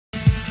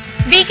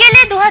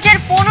বিকেলে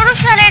 2015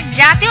 সালের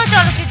জাতীয়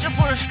চলচ্চিত্র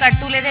পুরস্কার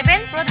তুলে দেবেন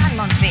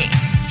প্রধানমন্ত্রী।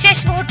 শেষ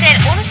মুহূর্তের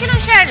অনুশীলন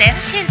সারলেন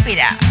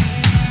শিল্পীরা।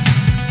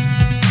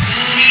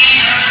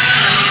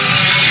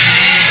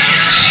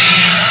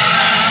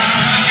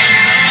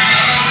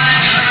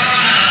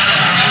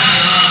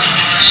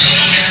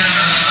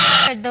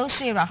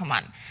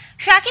 রহমান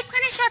শাকিব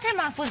খানের সাথে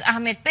মাহফুজ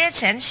আহমেদ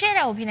পেয়েছেন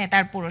সেরা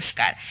অভিনেতার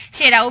পুরস্কার।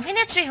 সেরা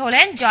অভিনেত্রী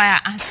হলেন জয়া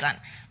আহসান।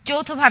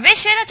 যৌথভাবে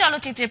সেরা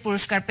চলচ্চিত্রের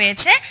পুরস্কার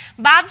পেয়েছে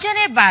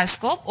বাপজানের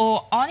বায়োস্কোপ ও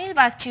অনিল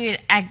বাগচির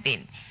একদিন।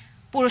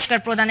 পুরস্কার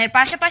প্রদানের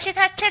পাশাপাশি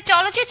থাকছে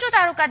চলচ্চিত্র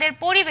তারকাদের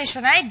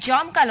পরিবেশনায়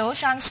জমকালো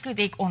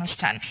সাংস্কৃতিক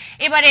অনুষ্ঠান।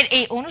 এবারের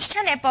এই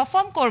অনুষ্ঠানে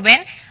পারফর্ম করবেন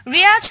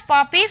রিয়াজ,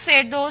 পপি,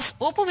 ফেরদৌস,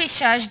 অপু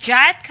বিশ্বাস,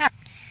 জায়েদ খান।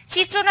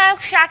 চিত্রনায়ক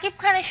শাকিব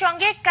খানের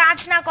সঙ্গে কাজ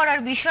না করার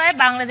বিষয়ে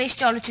বাংলাদেশ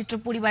চলচ্চিত্র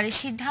পরিবারের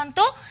সিদ্ধান্ত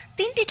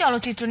 3টি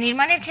চলচ্চিত্র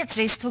নির্মাণের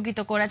ক্ষেত্রে স্থগিত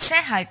করেছে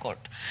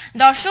হাইকোর্ট।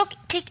 দর্শক,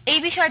 ঠিক এই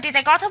বিষয়টিতে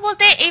কথা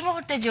বলতে এই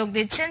মুহূর্তে যোগ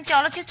দিচ্ছেন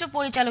চলচ্চিত্র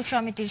পরিচালক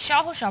সমিতির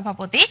সহ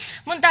সভাপতি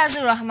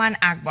মুনতাজুর রহমান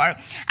আকবর।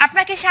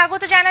 আপনাকে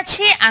স্বাগত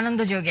জানাচ্ছি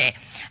আনন্দযোগে।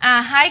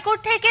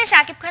 হাইকোর্ট থেকে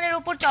শাকিব খানের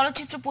উপর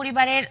চলচ্চিত্র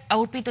পরিবারের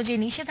অর্পিত যে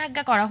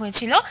নিষেধাজ্ঞা করা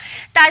হয়েছিল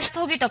তা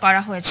স্থগিত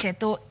করা হয়েছে,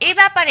 তো এই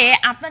ব্যাপারে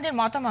আপনাদের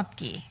মতামত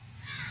কি?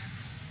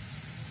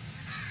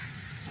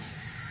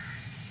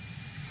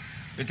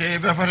 এই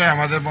ব্যাপারে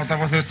আমাদের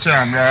মতামত হচ্ছে,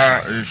 আমরা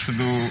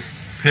শুধু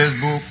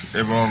ফেসবুক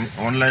এবং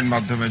অনলাইন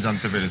মাধ্যমে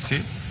জানতে পেরেছি,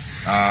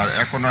 আর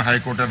এখনো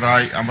হাইকোর্টের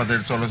রায় আমাদের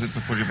চলচ্চিত্র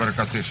পরিবারের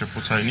কাছে এসে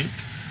পৌঁছায়নি।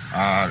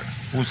 আর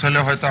পৌঁছালে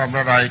হয়তো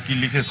আমরা রায় কি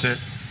লিখেছে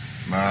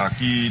বা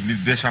কি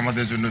নির্দেশ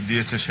আমাদের জন্য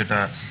দিয়েছে সেটা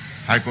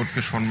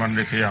হাইকোর্টকে সম্মান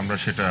রেখে আমরা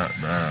সেটা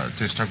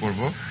চেষ্টা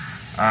করব।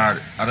 আর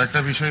আরেকটা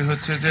বিষয়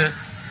হচ্ছে যে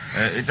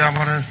এটা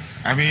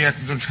আমি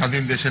একজন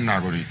স্বাধীন দেশের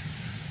নাগরিক,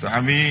 তো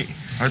আমি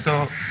হয়তো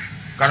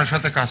কারোর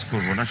সাথে কাজ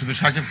করব না, শুধু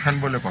শাকিব খান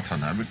বলে কথা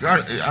না।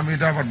 আমি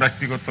এটা আমার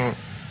ব্যক্তিগত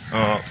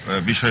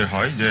বিষয়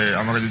হয় যে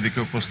আমাকে যদি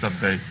কেউ প্রস্তাব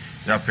দেয়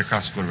যে আপনি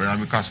কাজ করবেন,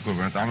 আমি কাজ করবো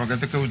না, তো আমাকে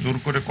তো কেউ জোর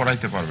করে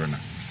করাইতে পারবে না।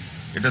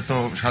 এটা তো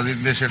স্বাধীন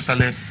দেশের,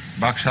 তাহলে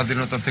বাক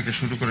স্বাধীনতা থেকে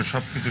শুরু করে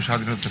সবকিছু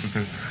স্বাধীনতা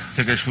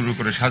থেকে শুরু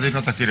করে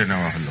স্বাধীনতা কেড়ে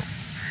নেওয়া হলো।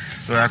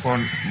 তো এখন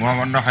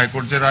মহামান্য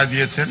হাইকোর্ট যে রায়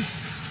দিয়েছেন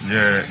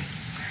যে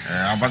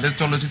আমাদের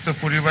চলচ্চিত্র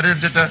পরিবারের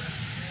যেটা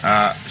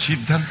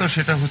সিদ্ধান্ত,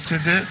 সেটা হচ্ছে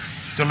যে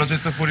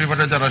চলচ্চিত্র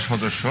পরিবারের যারা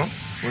সদস্য,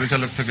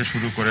 পরিচালক থেকে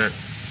শুরু করে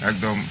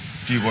একদম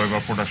টি বয় বা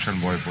প্রোডাকশন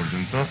বয়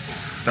পর্যন্ত,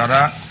 তারা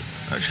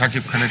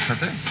শাকিব খানের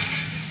সাথে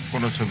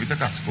কোনো ছবিতে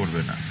কাজ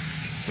করবে না।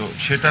 তো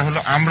সেটা হলো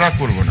আমরা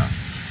করব না।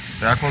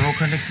 তো এখন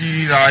ওখানে কি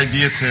রায়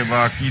দিয়েছে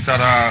বা কি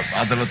তারা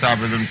আদালতে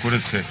আবেদন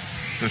করেছে,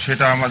 তো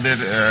সেটা আমাদের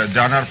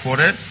জানার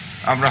পরে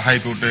আমরা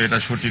হাইকোর্টে এটা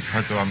সঠিক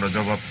হয়তো আমরা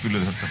জবাব তুলে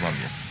ধরতে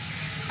পারবো।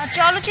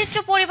 চলচ্চিত্র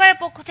পরিবারের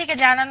পক্ষ থেকে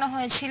জানানো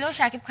হয়েছিল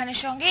শাকিব খানের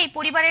সঙ্গে এই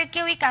পরিবারের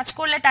কেউই কাজ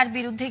করলে তার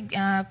বিরুদ্ধে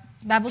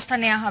ব্যবস্থা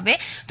নেওয়া হবে।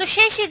 তো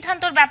সেই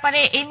সিদ্ধান্তের ব্যাপারে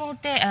এই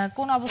মুহূর্তে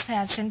কোন অবস্থায়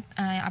আছেন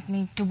আপনি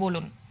একটু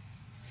বলুন।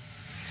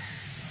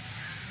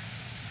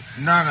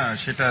 না,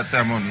 সেটা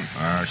তেমন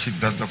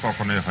সিদ্ধান্ত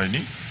কখনোই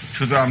হয়নি।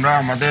 শুধু আমরা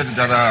আমাদের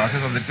যারা আছে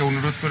তাদেরকে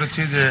অনুরোধ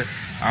করেছি যে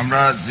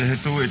আমরা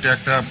যেহেতু এটা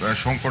একটা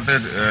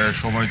সংকটের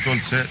সময়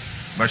চলছে,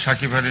 বা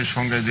শাকিব খানের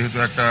সঙ্গে যেহেতু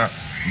একটা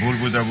ভুল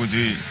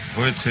বোঝাবুঝি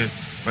হয়েছে,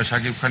 বা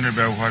শাকিব খানের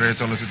ব্যবহারে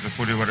চলচ্চিত্র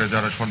পরিবারের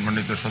যারা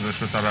সম্মানিত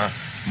সদস্য তারা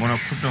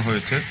মনক্ষুণ্ণ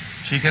হয়েছে,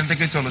 সেখান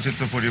থেকে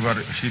চলচ্চিত্র পরিবার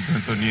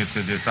সিদ্ধান্ত নিয়েছে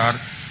যে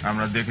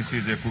আমরা দেখেছি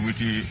যে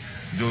কমিটি,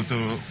 যৌথ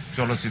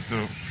চলচ্চিত্র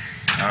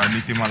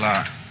নীতিমালা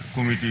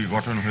কমিটি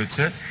গঠন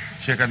হয়েছে।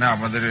 সেখানে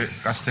আমাদের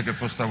কাছ থেকে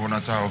প্রস্তাবনা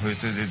চাওয়া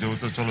হয়েছে যে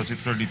যৌথ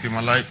চলচ্চিত্র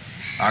নীতিমালায়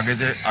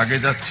আগে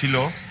যা ছিল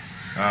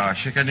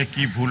সেখানে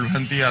কি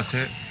ভুলভ্রান্তি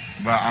আছে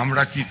বা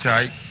আমরা কি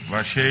চাই, বা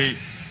সেই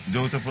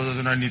যৌথ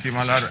প্রযোজনা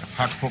নীতিমালার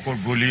ফাঁক ফোকর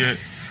গলিয়ে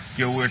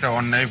কেউ এটা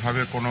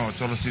অন্যায়ভাবে কোনো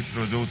চলচ্চিত্র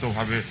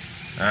যৌথভাবে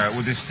ও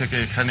দেশ থেকে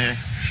এখানে,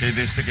 সেই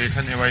দেশ থেকে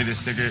এখানে বা এই দেশ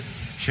থেকে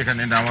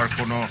সেখানে নেওয়ার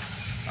কোনো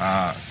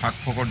ফাঁক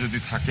ফোকর যদি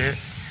থাকে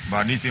বা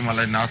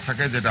নীতিমালায় না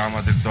থাকে, যেটা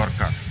আমাদের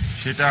দরকার,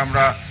 সেটা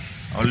আমরা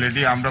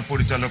অলরেডি আমরা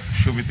পরিচালক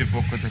সমিতির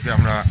পক্ষ থেকে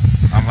আমরা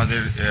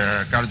আমাদের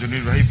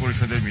কার্যনির্বাহী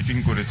পরিষদের মিটিং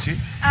করেছি।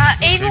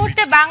 এই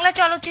মুহূর্তে বাংলা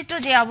চলচ্চিত্র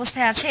যে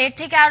অবস্থায় আছে, এর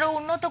থেকে আরো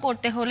উন্নত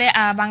করতে হলে,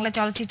 বাংলা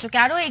চলচ্চিত্রকে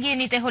আরো এগিয়ে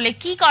নিতে হলে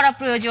কি করা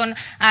প্রয়োজন,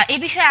 এই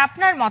বিষয়ে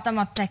আপনার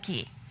মতামতটা কি?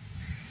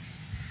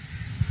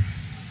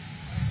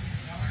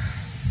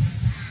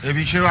 এ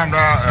বিষয়েও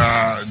আমরা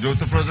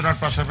যৌথ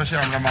প্রযোজনার পাশাপাশি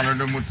আমরা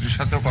মাননীয় মন্ত্রীর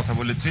সাথেও কথা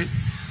বলেছি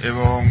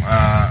এবং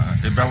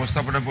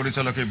ব্যবস্থাপনা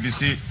পরিচালক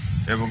এফডিসি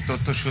এবং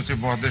তথ্য সচিব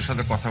মহোদয়ের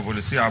সাথে কথা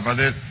বলেছি।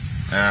 আমাদের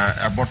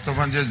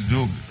বর্তমান যে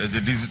যুগ, যে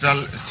ডিজিটাল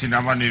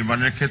সিনেমা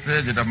নির্মাণের ক্ষেত্রে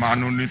যেটা মান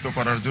উন্নীত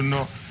করার জন্য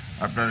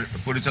আপনার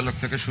পরিচালক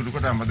থেকে শুরু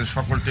করে আমাদের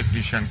সকল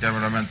টেকনিশিয়ান,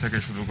 ক্যামেরাম্যান থেকে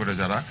শুরু করে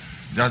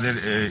যাদের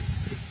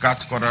কাজ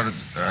করার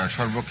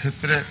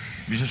সর্বক্ষেত্রে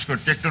বিশেষ করে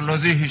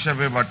টেকনোলজি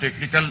হিসাবে বা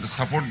টেকনিক্যাল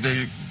সাপোর্ট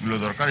যেগুলো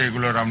দরকার,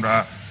 এগুলোর আমরা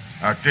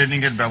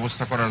ট্রেনিংয়ের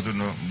ব্যবস্থা করার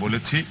জন্য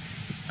বলেছি।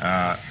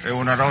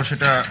 ওনারাও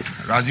সেটা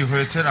রাজি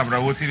হয়েছেন। আমরা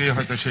অতিরে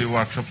হয়তো সেই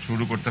ওয়ার্কশপ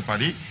শুরু করতে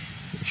পারি,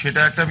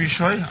 সেটা একটা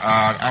বিষয়।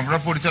 আর আমরা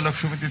পরিচালক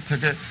সমিতির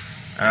থেকে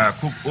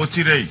খুব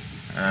অচিরেই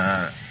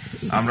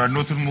আমরা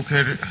নতুন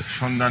মুখের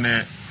সন্ধানে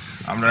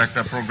আমরা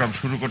একটা প্রোগ্রাম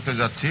শুরু করতে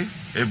যাচ্ছি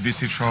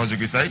এফডিসির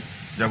সহযোগিতায়,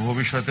 যা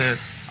ভবিষ্যতে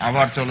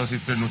আবার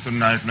চলচ্চিত্রে নতুন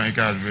নায়ক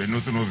নায়িকা আসবে,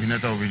 নতুন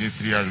অভিনেতা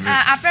অভিনেত্রী আসবে।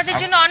 আপনাদের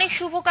জন্য অনেক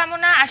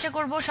শুভকামনা। আশা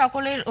করব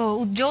সকলের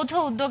যৌথ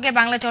উদ্যোগে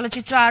বাংলা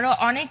চলচ্চিত্র আরো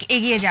অনেক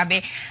এগিয়ে যাবে।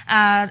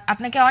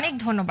 আপনাকে অনেক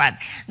ধন্যবাদ।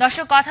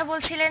 দর্শক, কথা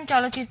বলছিলেন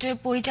চলচ্চিত্রের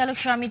পরিচালক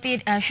সমিতির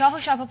সহ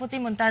সভাপতি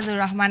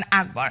মুনতাজুর রহমান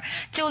আকবর।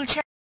 চলছে